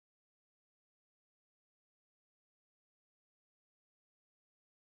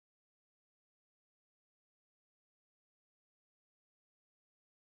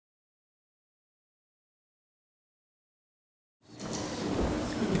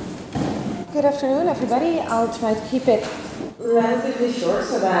Good afternoon, everybody. I'll try to keep it relatively short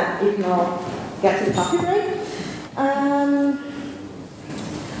so that you can all get to the coffee break.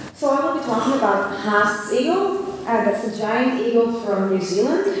 So I will be talking about Haast'S eagle. That's a giant eagle from New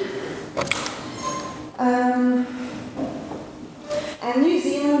Zealand. And New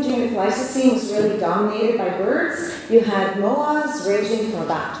Zealand during the Pleistocene was really dominated by birds. You had moas ranging from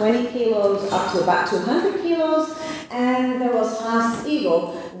about 20 kilos up to about 200 kilos. And there was Haast'S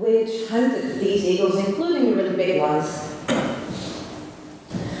eagle, which hunted these eagles, including the really big ones.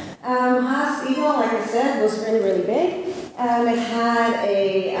 Haast'S eagle, like I said, was really, really big. It had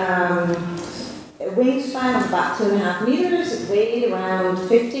a wingspan of about 2.5 meters. It weighed around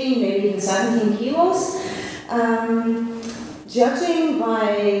 15, maybe even 17 kilos. Judging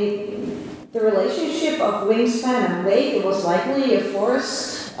by the relationship of wingspan and weight, it was likely a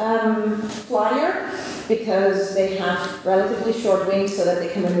forest flyer because they have relatively short wings so that they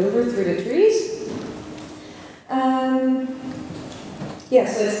can maneuver through the trees. So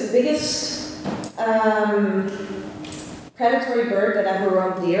it's the biggest predatory bird that ever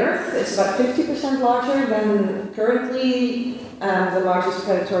roamed the earth. It's about 50% larger than currently the largest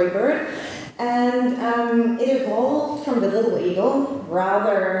predatory bird. And it evolved from the little eagle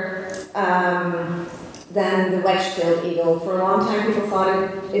rather than the wedge-tailed eagle. For a long time, people thought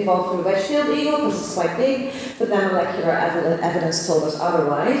it evolved from the wedge-tailed eagle because it's quite big, but then molecular evidence told us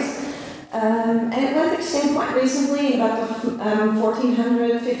otherwise. And it went extinct quite recently, in about the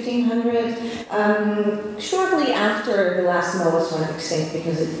 1400, 1500, shortly after the last moas went extinct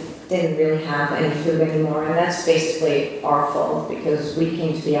because it didn't really have any food anymore, and that's basically our fault because we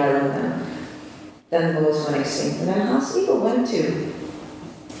came to the island then the moas went extinct, and then Haast'S eagle went too.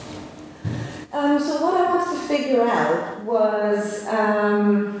 So what I wanted to figure out was,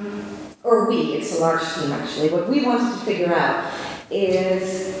 it's a large team actually, what we wanted to figure out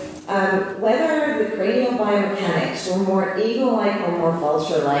is whether the cranial biomechanics were more eagle-like or more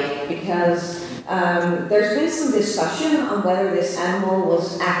vulture-like, because there's been some discussion on whether this animal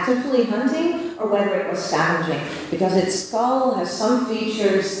was actively hunting or whether it was scavenging, because its skull has some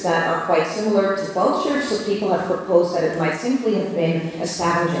features that are quite similar to vultures, so people have proposed that it might simply have been a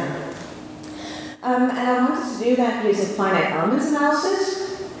scavenger. And I wanted to do that using finite elements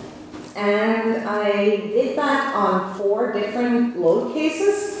analysis, and I did that on 4 different load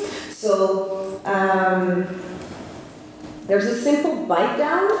cases. So there's a simple bite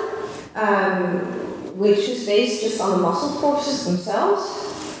down, which is based just on the muscle forces themselves.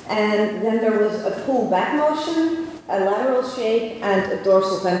 And then there was a pull back motion, a lateral shake, and a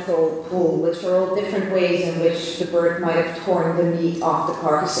dorsal ventral pull, which are all different ways in which the bird might have torn the meat off the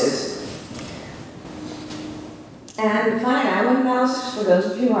carcasses. And finite element analysis, for those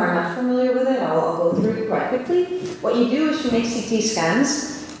of you who are not familiar with it, I'll go through it quite quickly. What you do is you make CT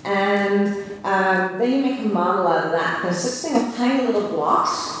scans, and then you make a model out of that, consisting of tiny little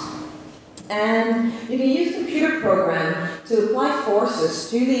blocks. And you can use a computer program to apply forces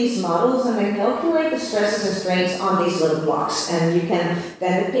to these models and then calculate the stresses and strains on these little blocks. And you can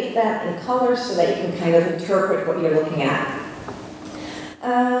then depict that in color so that you can kind of interpret what you're looking at.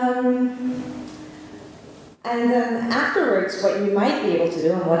 And then afterwards, what you might be able to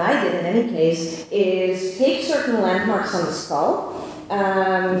do, and what I did in any case, is take certain landmarks on the skull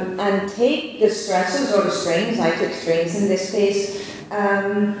and take the stresses or the strains, I took strains in this case,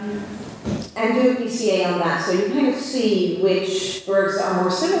 and do a PCA on that. So you kind of see which birds are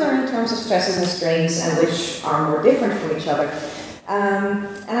more similar in terms of stresses and strains and which are more different from each other.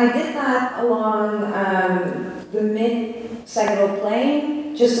 And I did that along the mid-sagittal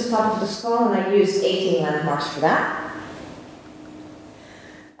plane, just the top of the skull, and I used 18 landmarks for that.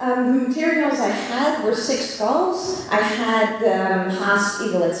 The materials I had were 6 skulls. I had Haast'S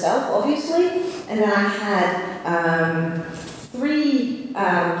eagle itself, obviously, and then I had 3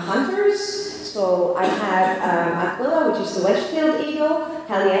 hunters. So I had Aquila, which is the wedge-tailed eagle,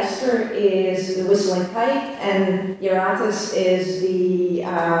 Haast'S is the whistling kite, and Iratus is the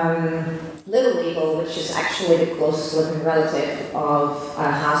little eagle, which is actually the closest living relative of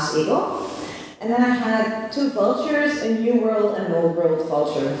Haast'S eagle. And then I had 2 vultures, a New World and an Old World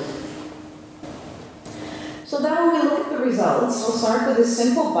vulture. So then when we look at the results, we'll start with a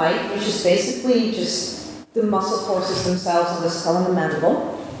simple bite, which is basically just the muscle forces themselves on the skull and the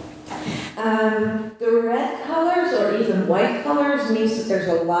mandible. The red colors, or even white colors, means that there's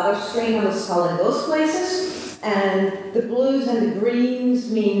a lot of strain on the skull in those places, and the blues and the greens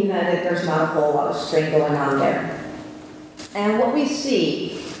mean that there's not a whole lot of strain going on there. And what we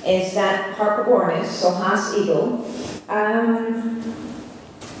see is that Harpagornis, so Haast'S eagle,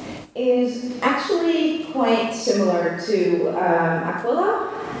 is actually quite similar to Aquila.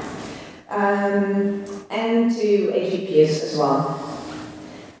 and to AGPs as well.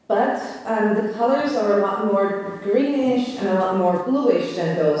 But the colors are a lot more greenish and a lot more bluish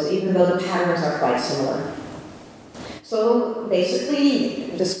than those, even though the patterns are quite similar. So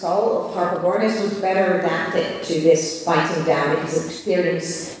basically, the skull of Harpagornis was better adapted to this biting down because it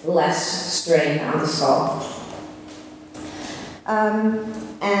experienced less strain on the skull.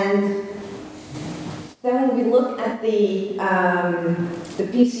 And then when we look at the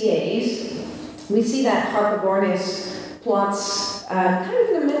PCAs, we see that Harpagornis plots kind of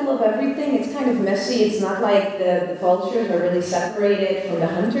in the middle of everything. It's kind of messy. It's not like the vultures are really separated from the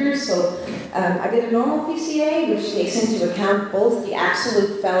hunters. So I did a normal PCA, which takes into account both the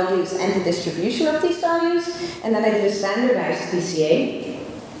absolute values and the distribution of these values. And then I did a standardized PCA,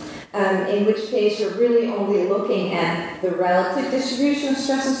 in which case you're really only looking at the relative distribution of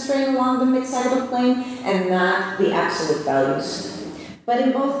stress and strain along the mid-sagittal plane and not the absolute values. But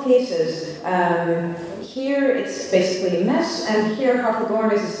in both cases, here it's basically a mess, and here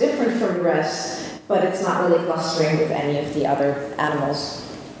Harpagornis is different from the rest, but it's not really clustering with any of the other animals.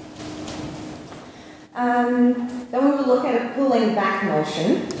 Then we will look at a pulling back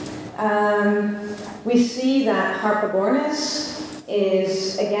motion. We see that Harpagornis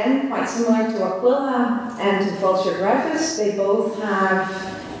is, again, quite similar to Aquila and to Vulture gravis. They both have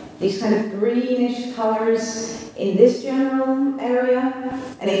these kind of greenish colors in this general area,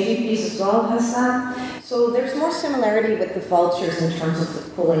 and AGPs as well has that. So there's more similarity with the vultures in terms of the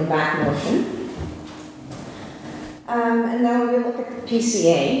pulling back motion. And then when we look at the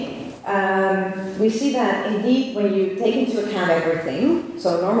PCA, we see that indeed when you take into account everything,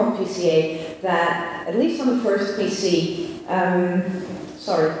 so a normal PCA, that at least on the first PC,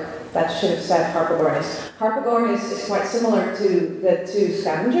 sorry, that should have said Harpagornis. Harpagornis is quite similar to the two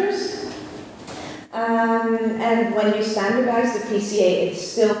scavengers. And when you standardize the PCA, it's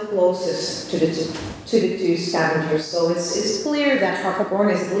still closest to the two scavengers. So it's clear that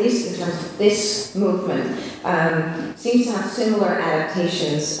Harpagornis, at least in terms of this movement, seems to have similar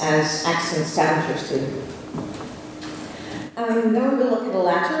adaptations as extant scavengers do. Then we will look at the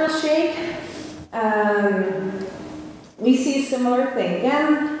lateral shake. We see a similar thing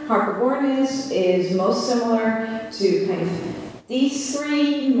again. Harpagornis is most similar to kind of these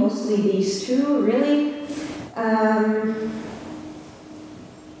three, mostly these two, really.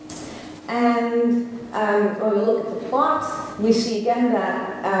 When we look at the plot, we see again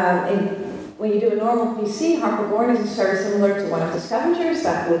that when you do a normal PC, Harpagornis is very similar to one of the scavengers.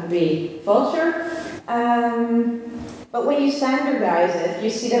 That would be Vulture. But when you standardize it, you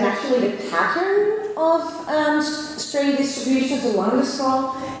see that actually the pattern of strain distributions along the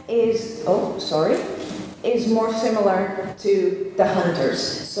skull is, is more similar to the hunters.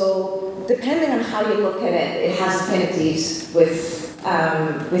 So depending on how you look at it, it has affinities with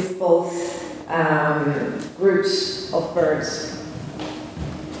both groups of birds.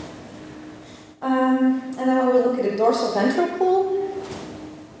 And then when we look at the dorsal ventral pool,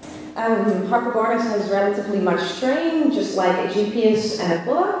 Harpagornis has relatively much strain, just like Aegypius and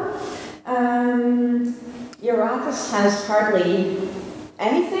Aquila. Euratus has hardly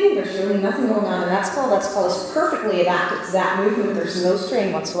anything. There's really nothing going on in that skull. That skull is perfectly adapted to that movement. There's no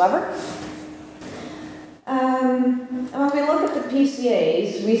strain whatsoever. And when we look at the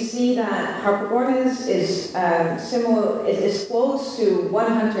PCAs, we see that Harpagornis is is close to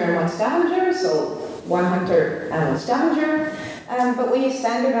one hunter and one scavenger, so one hunter and one scavenger. But when you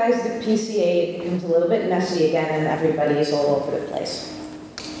standardize the PCA, it becomes a little bit messy again, and everybody is all over the place.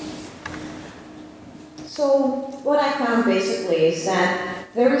 So what I found basically is that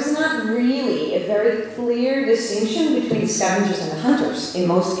there is not really a very clear distinction between the scavengers and the hunters in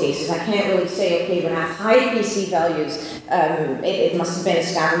most cases. I can't really say, okay, when I have high PC values, it must have been a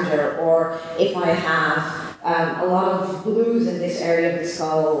scavenger, or if I have a lot of blues in this area of the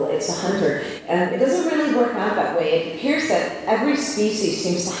skull, it's a hunter. It doesn't really work out that way. It appears that every species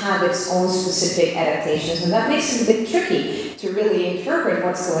seems to have its own specific adaptations, and that makes it a bit tricky to really interpret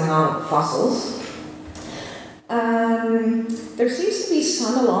what's going on with the fossils. There seems to be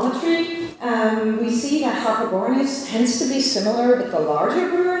some allometry. We see that Harpagornis tends to be similar with the larger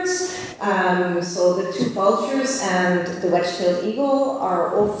birds. So the two vultures and the wedge-tailed eagle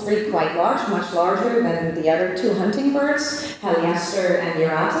are all three quite large, much larger than the other two hunting birds, Haliaster and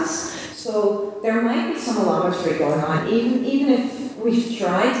Euratus. So there might be some allometry going on, even if we've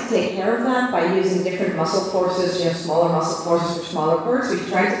tried to take care of that by using different muscle forces, smaller muscle forces for smaller birds. We've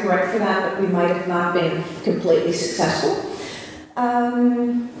tried to correct for that, but we might have not been completely successful.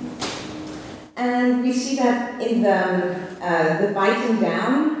 And we see that in the biting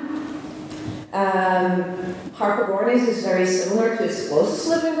down, Harpagornis is very similar to its closest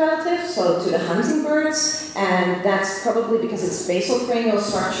living relative, so to the hunting birds, and that's probably because its basal cranial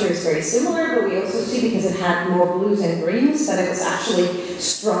structure is very similar, but we also see because it had more blues and greens that it was actually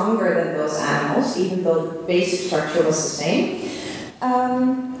stronger than those animals, even though the basic structure was the same.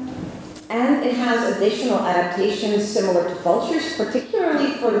 And it has additional adaptations similar to vultures,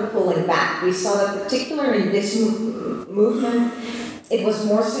 particularly for the pulling back. We saw that particularly in this movement, it was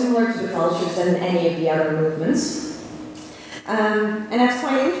more similar to the vultures than any of the other movements. And that's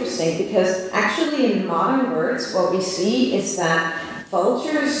quite interesting because actually in modern birds, what we see is that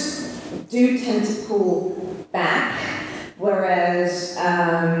vultures do tend to pull back, whereas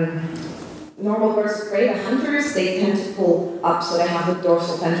normal birds of prey, the hunters, they tend to pull up, so they have a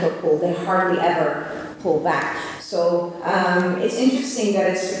dorsal ventral pull. They hardly ever pull back. So it's interesting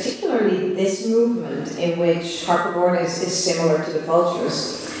that it's particularly this movement in which Harpagornis is similar to the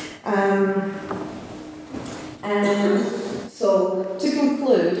vultures. And so to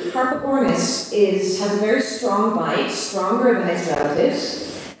conclude, Harpagornis has a very strong bite, stronger than its relatives.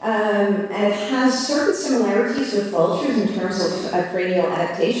 And it has certain similarities with vultures in terms of cranial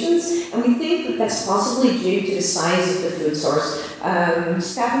adaptations, and we think that that's possibly due to the size of the food source.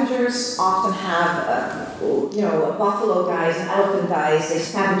 Scavengers often have, a buffalo dies, an elephant dies, they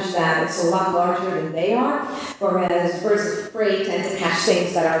scavenge that, it's a lot larger than they are, whereas birds of prey tend to catch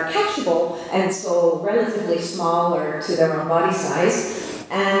things that are catchable, and so relatively smaller to their own body size.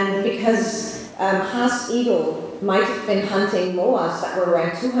 And because Haast's eagle might have been hunting moas that were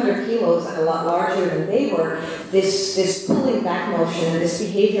around 200 kilos and a lot larger than they were, this pulling back motion and this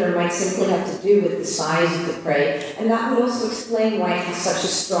behavior might simply have to do with the size of the prey. And that would also explain why it has such a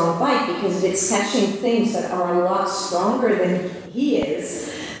strong bite, because it's catching things that are a lot stronger than he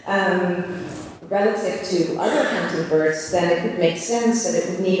is, relative to other hunting birds, then it would make sense that it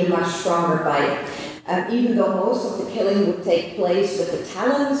would need a much stronger bite. Even though most of the killing would take place with the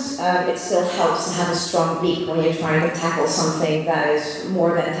talons, it still helps to have a strong beak when you're trying to tackle something that is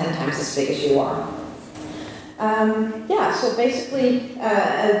more than 10 times as big as you are. So basically,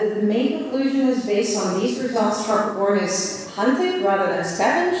 the main conclusion is based on these results. Harpagornis hunted rather than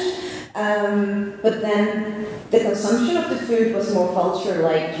scavenged, but then the consumption of the food was more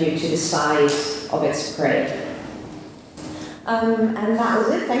vulture-like due to the size of its prey. And that was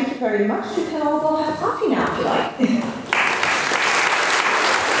it. Thank you very much. You can all go have coffee now if you like.